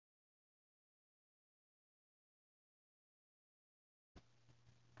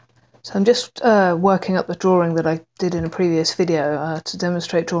So I'm just working up the drawing that I did in a previous video to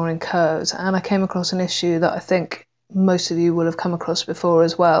demonstrate drawing curves, and I came across an issue that I think most of you will have come across before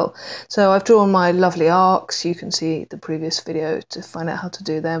as well. So I've drawn my lovely arcs. You can see the previous video to find out how to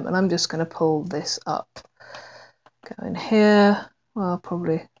do them, and I'm just going to pull this up. Go in here, well, I'll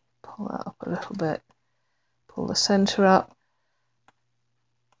probably pull that up a little bit, pull the center up,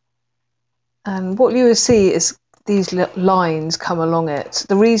 and what you will see is these lines come along it.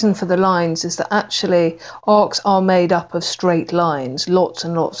 The reason for the lines is that actually arcs are made up of straight lines, lots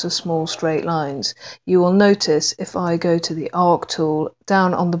and lots of small straight lines. You will notice if I go to the arc tool,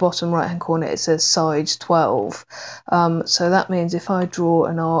 down on the bottom right hand corner it says sides 12. So that means if I draw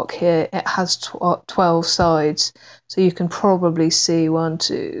an arc here, it has 12 sides. So you can probably see 1,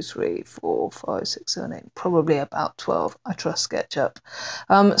 2, 3, 4, 5, 6, 7, 8, probably about 12. I trust SketchUp.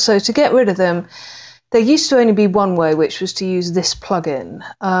 So to get rid of them, there used to only be one way, which was to use this plugin.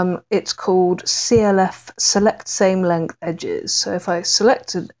 It's called CLF, Select Same Length Edges. So if I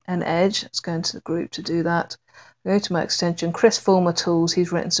selected an edge, let's go into the group to do that. Go to my extension, Chris Fulmer Tools.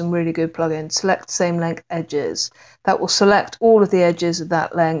 He's written some really good plugins. Select Same Length Edges. That will select all of the edges of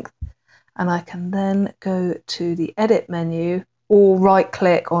that length. And I can then go to the Edit menu, or right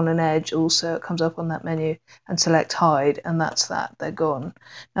click on an edge, also it comes up on that menu, and select hide, and that's that, they're gone.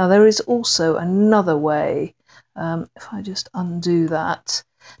 Now there is also another way. If I just undo that,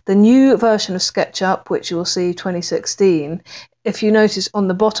 the new version of SketchUp, which you will see 2016, if you notice on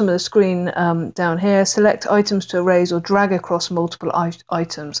the bottom of the screen down here, select items to erase or drag across multiple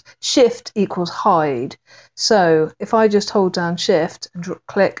items. Shift equals hide. So if I just hold down Shift and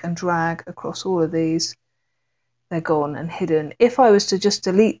click and drag across all of these, they're gone and hidden. If I was to just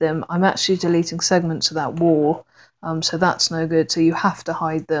delete them, I'm actually deleting segments of that wall, so that's no good, so you have to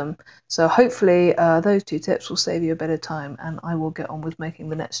hide them. So hopefully those two tips will save you a bit of time, and I will get on with making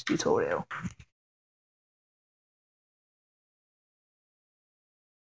the next tutorial.